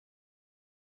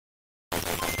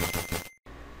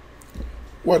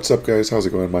What's up, guys? How's it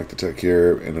going? MikeTheTech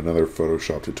here in another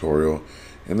Photoshop tutorial.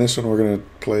 In this one we're going to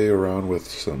play around with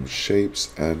some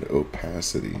shapes and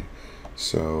opacity.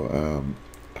 I'm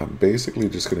basically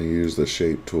just going to use the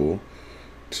shape tool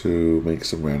to make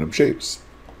some random shapes.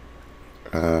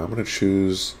 I'm going to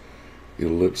choose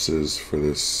ellipses for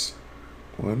this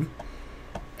one,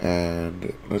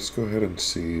 and let's go ahead and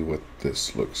see what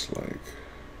this looks like.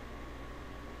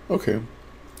 Okay,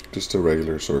 just a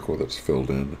regular circle that's filled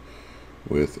in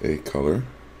with a color.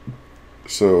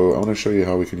 So I want to show you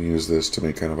how we can use this to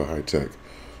make kind of a high-tech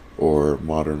or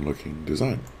modern looking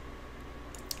design.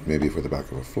 Maybe for the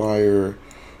back of a flyer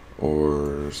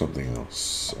or something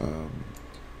else.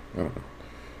 I don't know,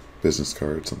 business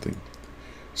card, something.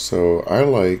 So I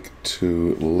like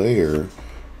to layer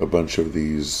a bunch of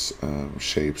these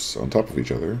shapes on top of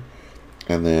each other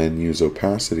and then use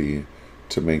opacity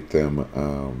to make them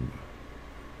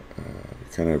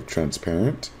kind of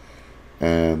transparent,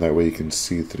 and that way you can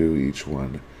see through each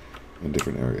one in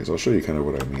different areas. I'll show you kind of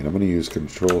what I mean. I'm going to use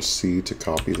Control C to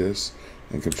copy this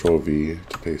and Control V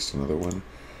to paste another one.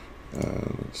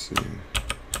 Let's see.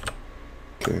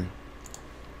 Okay.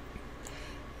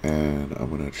 And I'm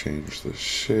going to change the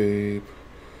shape.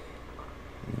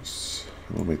 I'm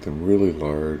going to make them really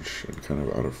large and kind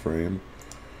of out of frame.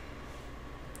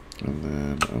 And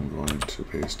then I'm going to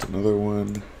paste another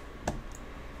one.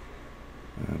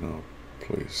 And I'll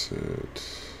place it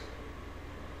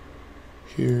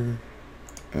here,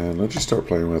 and let's just start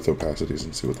playing with opacities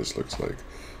and see what this looks like.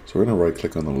 So we're going to right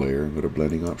click on the layer and go to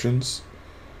blending options,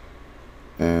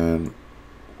 and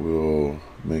we'll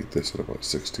make this at about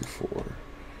 64.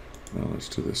 Now let's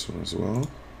do this one as well,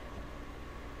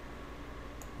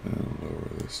 and lower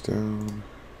this down,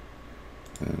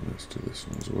 and let's do this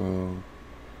one as well,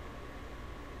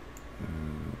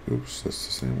 and oops, that's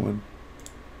the same one.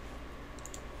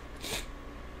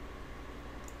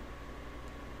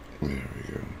 There we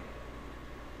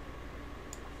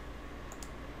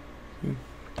go.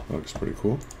 That looks pretty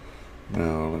cool.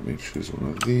 Now let me choose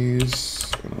one of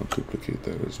these, and I'll duplicate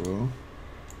that as well.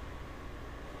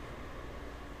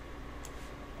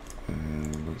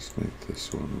 And let's make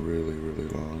this one really, really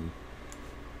long.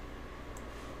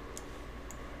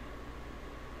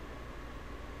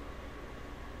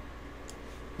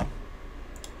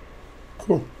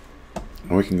 Cool.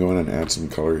 And we can go in and add some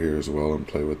color here as well and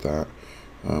play with that.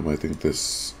 I think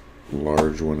this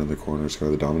large one in the corner is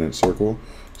kind of the dominant circle.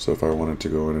 So if I wanted to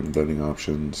go in and blending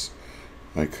options,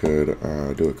 I could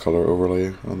do a color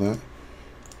overlay on that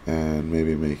and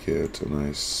maybe make it a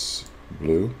nice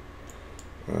blue.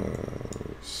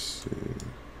 Let's see.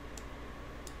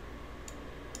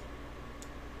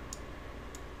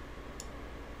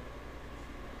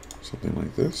 Something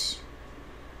like this.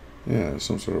 Yeah,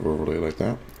 some sort of overlay like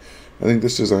that. I think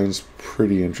this design's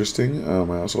pretty interesting.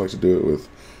 I also like to do it with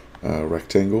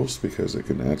rectangles because it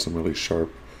can add some really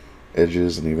sharp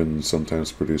edges and even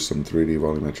sometimes produce some 3D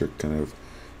volumetric kind of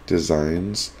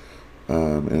designs,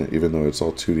 and even though it's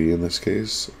all 2D in this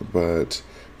case. But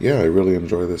yeah, I really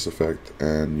enjoy this effect,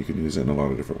 and you can use it in a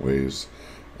lot of different ways.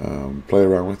 Play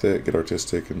around with it, get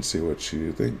artistic, and see what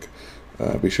you think.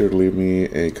 Be sure to leave me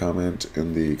a comment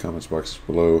in the comments box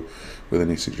below with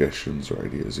any suggestions or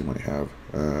ideas you might have.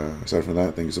 Aside from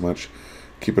that, thank you so much.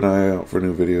 Keep an eye out for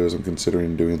new videos. I'm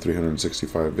considering doing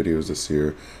 365 videos this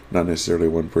year. Not necessarily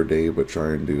one per day, but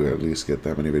trying to at least get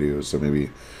that many videos. So maybe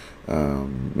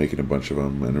making a bunch of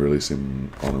them and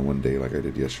releasing all in one day like I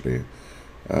did yesterday.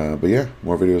 But yeah,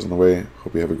 more videos on the way.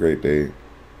 Hope you have a great day.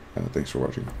 Thanks for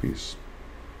watching. Peace.